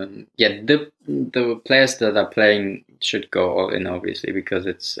 The players that are playing should go all in, obviously, because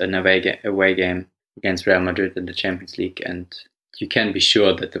it's an away game against Real Madrid in the Champions League, and you can be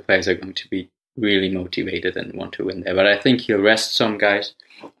sure that the players are going to be really motivated and want to win there. But I think he'll rest some guys.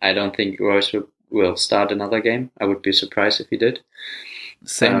 I don't think Royce will start another game. I would be surprised if he did.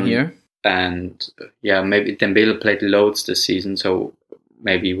 Same here. And maybe Dembele played loads this season, so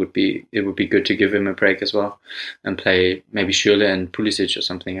maybe it would be good to give him a break as well and play maybe Schürrle and Pulisic or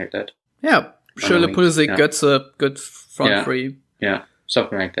something like that. Yeah, Schürrle, Pulisic gets a good front three. Yeah,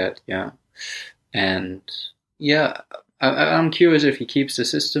 something like that, yeah. And I'm curious if he keeps the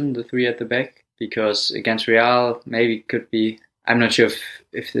system, the 3 at the back, because against Real, maybe it could be, I'm not sure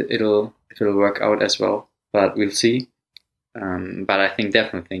if it'll work out as well, but we'll see. But I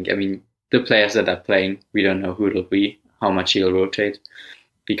definitely think, I mean, the players that are playing, we don't know who it'll be, how much he'll rotate,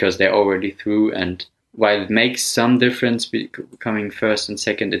 because they're already through. And while it makes some difference coming first and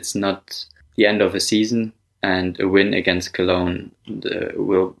second, it's not the end of a season, and a win against Cologne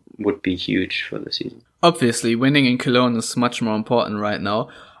would be huge for the season. Obviously, winning in Cologne is much more important right now.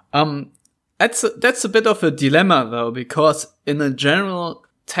 That's a bit of a dilemma though, because in a general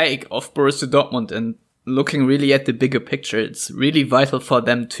take of Borussia Dortmund and looking really at the bigger picture, it's really vital for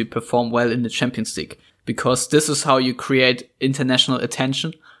them to perform well in the Champions League, because this is how you create international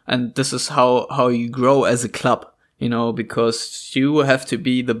attention, and this is how you grow as a club, because you have to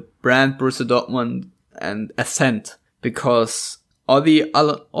be the brand Borussia Dortmund and ascend, because all the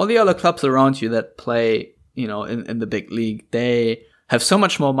other clubs around you that play, in the big league, they have so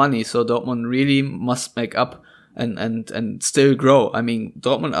much more money, so Dortmund really must make up and still grow. I mean,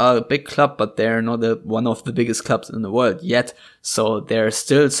 Dortmund are a big club, but they're not one of the biggest clubs in the world yet. So there's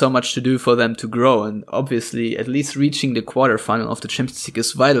still so much to do for them to grow. And obviously, at least reaching the quarterfinal of the Champions League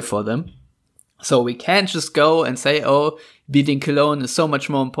is vital for them. So we can't just go and say, oh, beating Cologne is so much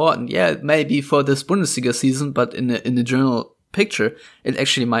more important. Yeah, it may be for this Bundesliga season, but in the general picture, it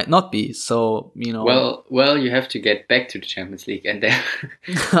actually might not be. So, you know. Well, you have to get back to the Champions League, and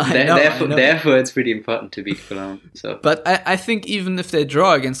I know. Therefore, it's pretty important to beat Cologne. So, but I think even if they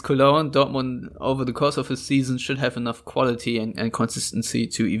draw against Cologne, Dortmund over the course of the season should have enough quality and consistency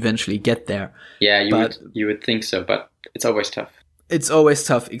to eventually get there. Yeah, you would think so, but it's always tough. It's always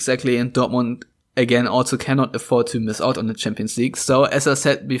tough, exactly, and Dortmund again also cannot afford to miss out on the Champions League. So as I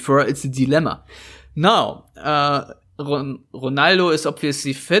said before, it's a dilemma. Now, Ronaldo is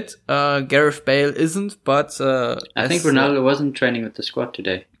obviously fit. Gareth Bale isn't, but I think Ronaldo wasn't training with the squad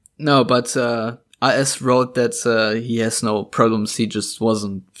today. No, but AS wrote that he has no problems. He just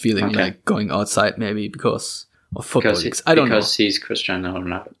wasn't feeling like going outside, maybe because of football leagues. I don't know. Because he's Cristiano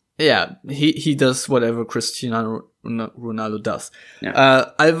Ronaldo. Yeah, he does whatever Cristiano Ronaldo does. Yeah.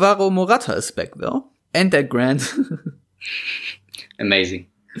 Alvaro Morata is back though, and that Grant. Amazing.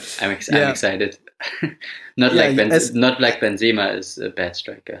 I'm excited. Not like Benzema is a bad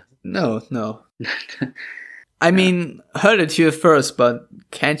striker. No. I mean, heard it here first, but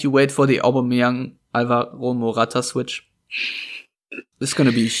can't you wait for the Aubameyang Alvaro Morata switch? It's going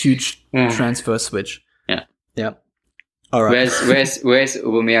to be a huge transfer switch. Yeah. All right. Where's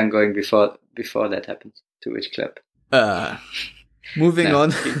Aubameyang going before that happens? To which club? Moving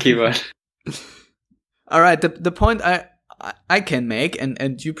on. Keyword. All right. The point I can make,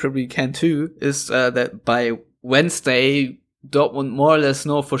 and you probably can too, is that by Wednesday, Dortmund more or less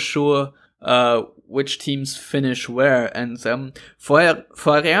know for sure which teams finish where. And for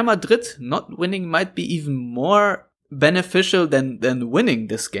Real Madrid, not winning might be even more beneficial than winning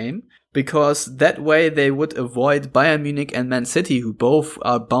this game, because that way they would avoid Bayern Munich and Man City, who both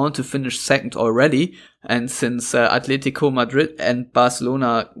are bound to finish second already. And since Atletico Madrid and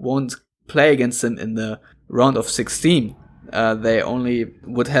Barcelona won't play against them in the round of 16, they only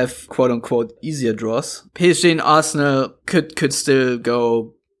would have quote-unquote easier draws. PSG and Arsenal could still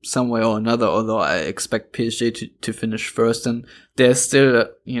go some way or another, although I expect PSG to finish first. And there's still,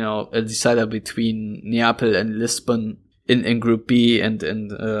 a decider between Neapel and Lisbon in Group B, and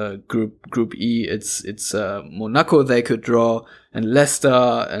in Group E, it's Monaco they could draw, and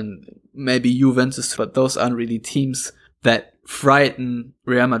Leicester, and maybe Juventus, but those aren't really teams that frighten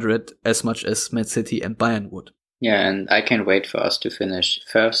Real Madrid as much as Man City and Bayern would. Yeah, and I can't wait for us to finish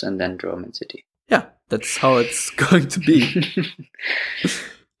first and then draw Man City. Yeah, that's how it's going to be.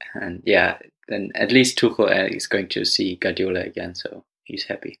 And yeah, then at least Tuchel is going to see Guardiola again, so he's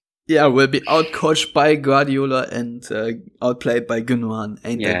happy. Yeah, we'll be outcoached by Guardiola and outplayed by Gundogan.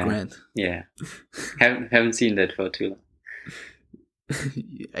 Ain't that grand? Yeah, haven't seen that for too long.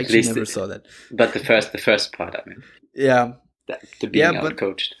 Actually, never saw that. But the first part, I mean. Yeah. The being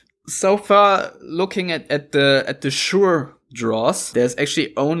outcoached. So far, looking at the sure draws, there's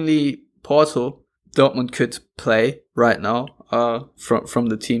actually only Porto Dortmund could play right now. From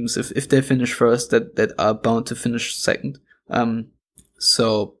the teams if they finish first that are bound to finish second.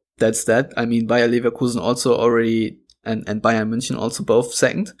 So that's that. I mean, Bayer Leverkusen also already and Bayern München also both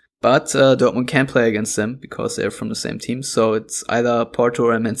second. But Dortmund can play against them because they're from the same team. So it's either Porto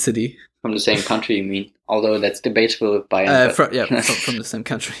or Man City. From the same country, you mean? Although that's debatable with Bayern. From the same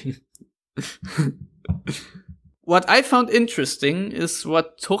country. What I found interesting is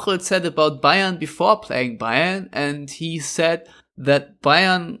what Tuchel said about Bayern before playing Bayern, and he said that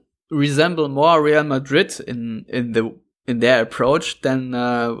Bayern resemble more Real Madrid in their approach than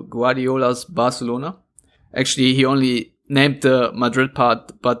Guardiola's Barcelona. Actually, he only named the Madrid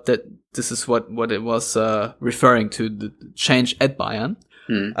part, but this is what it was referring to, the change at Bayern.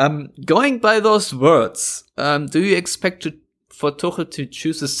 Going by those words, do you expect for Tuchel to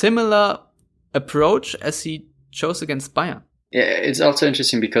choose a similar approach as he chose against Bayern? Yeah, it's also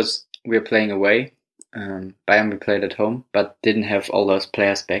interesting because we're playing away. Bayern we played at home, but didn't have all those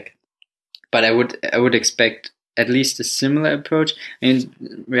players back. But I would expect at least a similar approach. I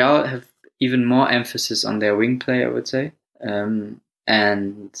mean, Real have even more emphasis on their wing play, I would say, and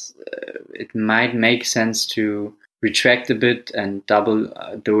it might make sense to retract a bit and double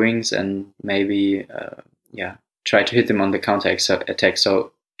the wings and maybe try to hit them on the counter attack.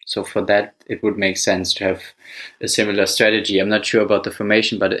 So for that, it would make sense to have a similar strategy. I'm not sure about the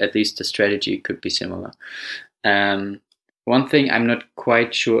formation, but at least the strategy could be similar. One thing I'm not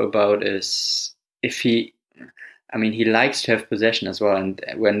quite sure about is if he likes to have possession as well. And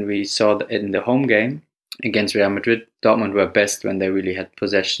when we saw in the home game, against Real Madrid, Dortmund were best when they really had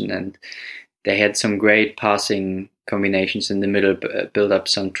possession, and they had some great passing combinations in the middle, build up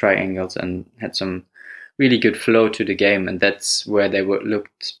some triangles, and had some really good flow to the game, and that's where they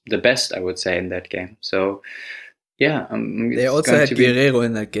looked the best, I would say, in that game. So, yeah, they also had Guerrero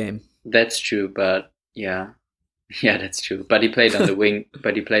in that game. That's true, but yeah, that's true. But he played on the wing.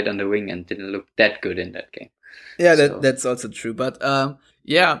 And didn't look that good in that game. Yeah, that's also true. But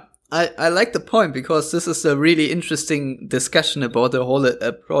yeah, I like the point, because this is a really interesting discussion about the whole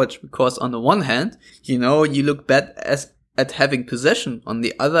approach. Because on the one hand, you look bad at having possession. On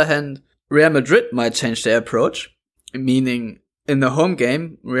the other hand, Real Madrid might change their approach, meaning in the home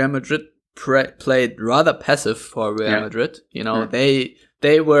game, Real Madrid played rather passive for Real Madrid.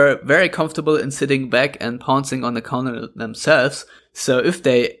 They were very comfortable in sitting back and pouncing on the counter themselves. So if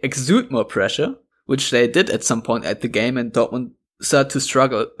they exude more pressure, which they did at some point at the game, and Dortmund started to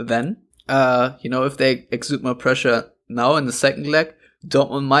struggle then, if they exude more pressure now in the second leg,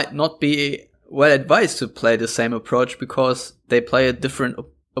 Dortmund might not be well advised to play the same approach, because they play a different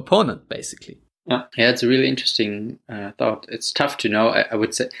opponent, basically. Yeah, it's a really interesting thought. It's tough to know. I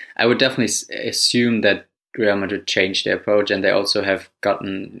would definitely assume that Real Madrid changed their approach, and they also have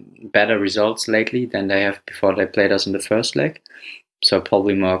gotten better results lately than they have before they played us in the first leg. So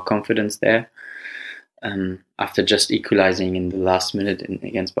probably more confidence there. After just equalizing in the last minute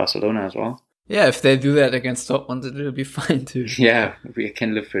against Barcelona as well. Yeah, if they do that against Dortmund, it will be fine too. Yeah, we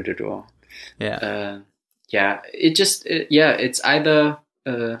can live with the draw. Yeah. It's either.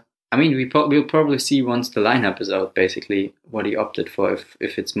 We'll probably see once the lineup is out, basically, what he opted for,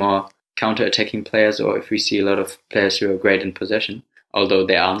 if it's more counter-attacking players, or if we see a lot of players who are great in possession, although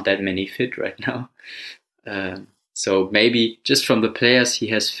there aren't that many fit right now. So maybe just from the players he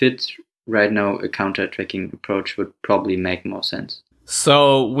has fit right now, a counter-attacking approach would probably make more sense.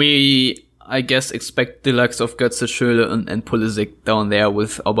 So we, I guess, expect the likes of Götze, Schürrle and Pulisic down there,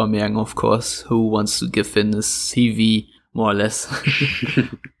 with Aubameyang, of course, who wants to give in his CV, more or less,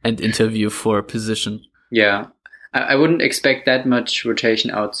 and interview for a position. Yeah, I wouldn't expect that much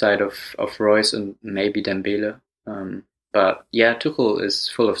rotation outside of Reus and maybe Dembele. But yeah, Tuchel is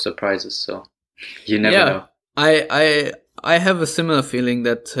full of surprises, so you never know. I have a similar feeling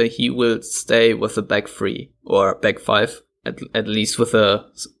that he will stay with a back three or back five, at least with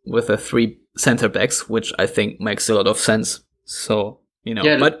a three center backs, which I think makes a lot of sense. So,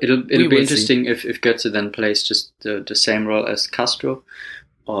 but it'll be interesting if Götze then plays just the same role as Castro,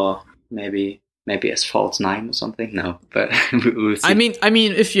 or maybe as false nine or something. No, but we'll see. I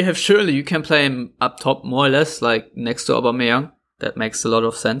mean, if you have Schürrle, you can play him up top more or less, like next to Aubameyang. That makes a lot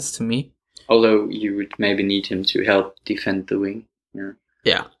of sense to me. Although you would maybe need him to help defend the wing.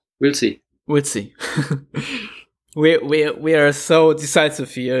 Yeah. We'll see. We are so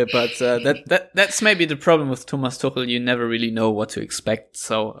decisive here, but that's maybe the problem with Thomas Tuchel. You never really know what to expect.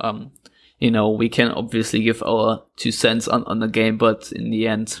 So we can obviously give our 2 cents on the game, but in the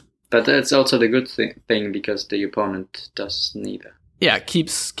end. But that's also the good thing, because the opponent does neither. Yeah,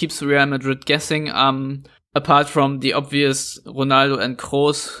 keeps Real Madrid guessing. Apart from the obvious Ronaldo and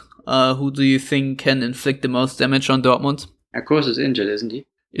Kroos, who do you think can inflict the most damage on Dortmund? Kroos is injured, isn't he?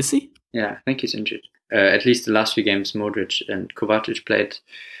 Is he? Yeah, I think he's injured. At least the last few games, Modric and Kovacic played,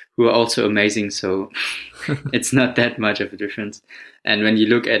 who are also amazing, so it's not that much of a difference. And when you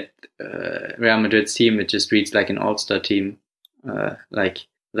look at Real Madrid's team, it just reads like an all-star team, like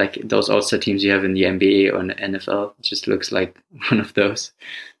those all-star teams you have in the NBA or in the NFL. It just looks like one of those.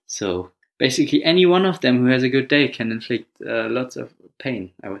 So basically any one of them who has a good day can inflict lots of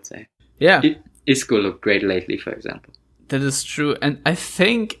pain, I would say. Yeah. Isco looked great lately, for example. That is true. And I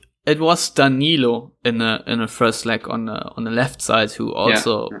think it was Danilo in the first leg on the left side who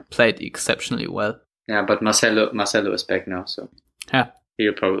also played exceptionally well. Yeah, but Marcelo is back now, so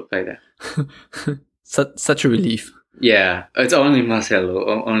he'll probably play there. Such a relief. Yeah, it's only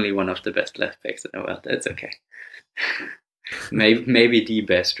Marcelo, only one of the best left backs in the world. That's okay. maybe the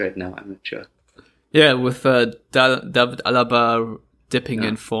best right now, I'm not sure. Yeah, with David Alaba dipping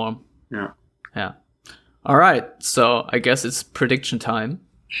in form. Yeah. All right, so I guess it's prediction time.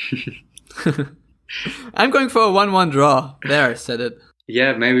 I'm going for a 1-1 draw. There, I said it.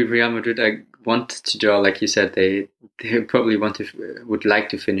 Yeah, maybe Real Madrid want to draw, like you said. They probably would like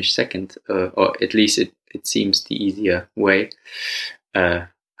to finish second, or at least it seems the easier way. I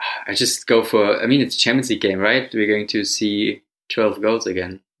just go for. I mean, it's a Champions League game, right? We're going to see 12 goals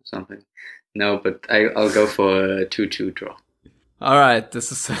again, or something. No, but I'll go for a 2-2 draw. All right,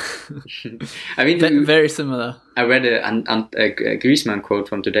 this is. I mean, very similar. I read a Griezmann quote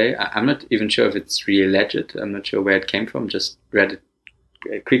from today. I'm not even sure if it's really legit. I'm not sure where it came from. Just read it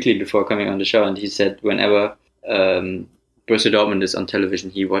quickly before coming on the show, and he said whenever Borussia Dortmund is on television,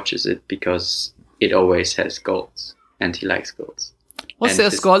 he watches it because it always has goals, and he likes goals. Was there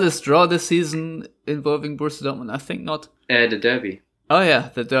a scoreless draw this season involving Borussia Dortmund? I think not. The derby. Oh yeah,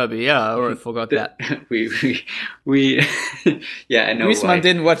 the derby. Yeah, I already forgot that. we yeah, I know Griezmann why.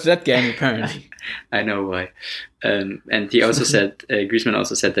 didn't watch that game apparently. I know why. And he also said, Griezmann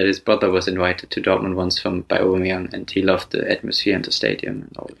also said that his brother was invited to Dortmund once by Aubameyang, and he loved the atmosphere in the stadium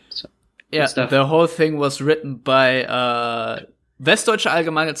and all that. So, yeah, the whole thing was written by Westdeutsche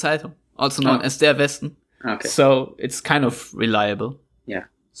Allgemeine Zeitung, also known as Der Westen. Okay. So it's kind of reliable. Yeah.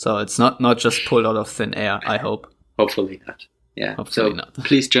 So it's not just pulled out of thin air, I hope. Hopefully not. Yeah. Hopefully so not.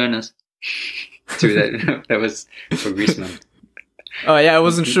 Please join us. To that. That was for Griezmann. Oh yeah, I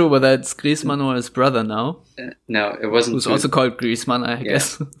wasn't sure whether it's Griezmann or his brother now. No, it wasn't. Who's also called Griezmann, I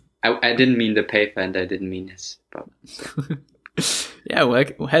guess. I didn't mean the paper, and I didn't mean his brother. So. Yeah,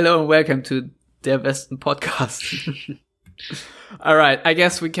 hello and welcome to Der Westen podcast. All right, I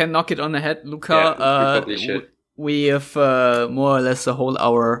guess we can knock it on the head, Luca. Yeah, we probably should. We have more or less a whole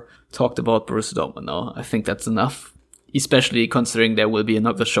hour talked about Borussia Dortmund now. I think that's enough, especially considering there will be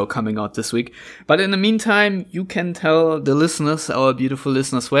another show coming out this week. But in the meantime, you can tell the listeners, our beautiful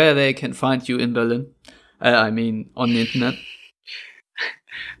listeners, where they can find you in Berlin. I mean, on the internet.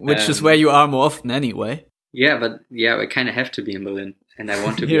 Which is where you are more often anyway. Yeah, but I kind of have to be in Berlin. And I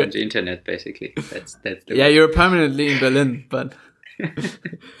want to be on the internet, basically. That's the yeah, you're permanently in Berlin, but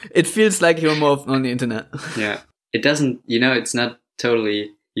it feels like you're more often on the internet. Yeah. It doesn't, it's not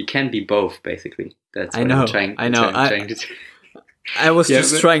totally, you can be both, basically. That's what I'm trying to do. I was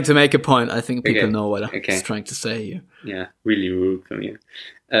just trying to make a point. I think people know what I was trying to say here. Yeah, really rude from you.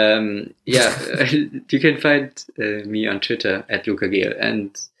 You can find me on Twitter at Luca Geel,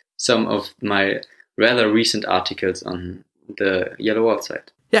 and some of my rather recent articles on the Yellow Wall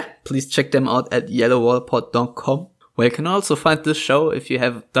site. Yeah, please check them out at yellowwallpod.com, where you can also find this show if you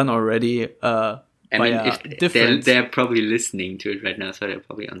have done already. They're probably listening to it right now, so they're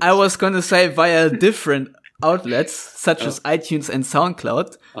probably on. I was going to say via different outlets such as iTunes and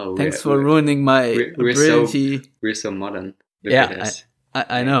SoundCloud. Thanks for ruining my ability. We're so modern. Yeah,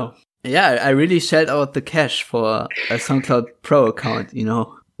 I know. Yeah, I really shelled out the cash for a SoundCloud Pro account,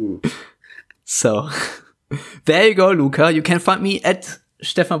 Ooh. So there you go, Luca. You can find me at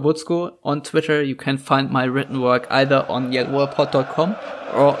Stefan Butzko on Twitter. You can find my written work either on yellowwallpod.com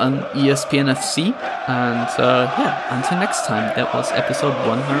or on ESPN FC. And until next time, that was episode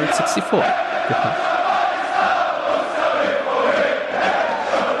 164. Goodbye.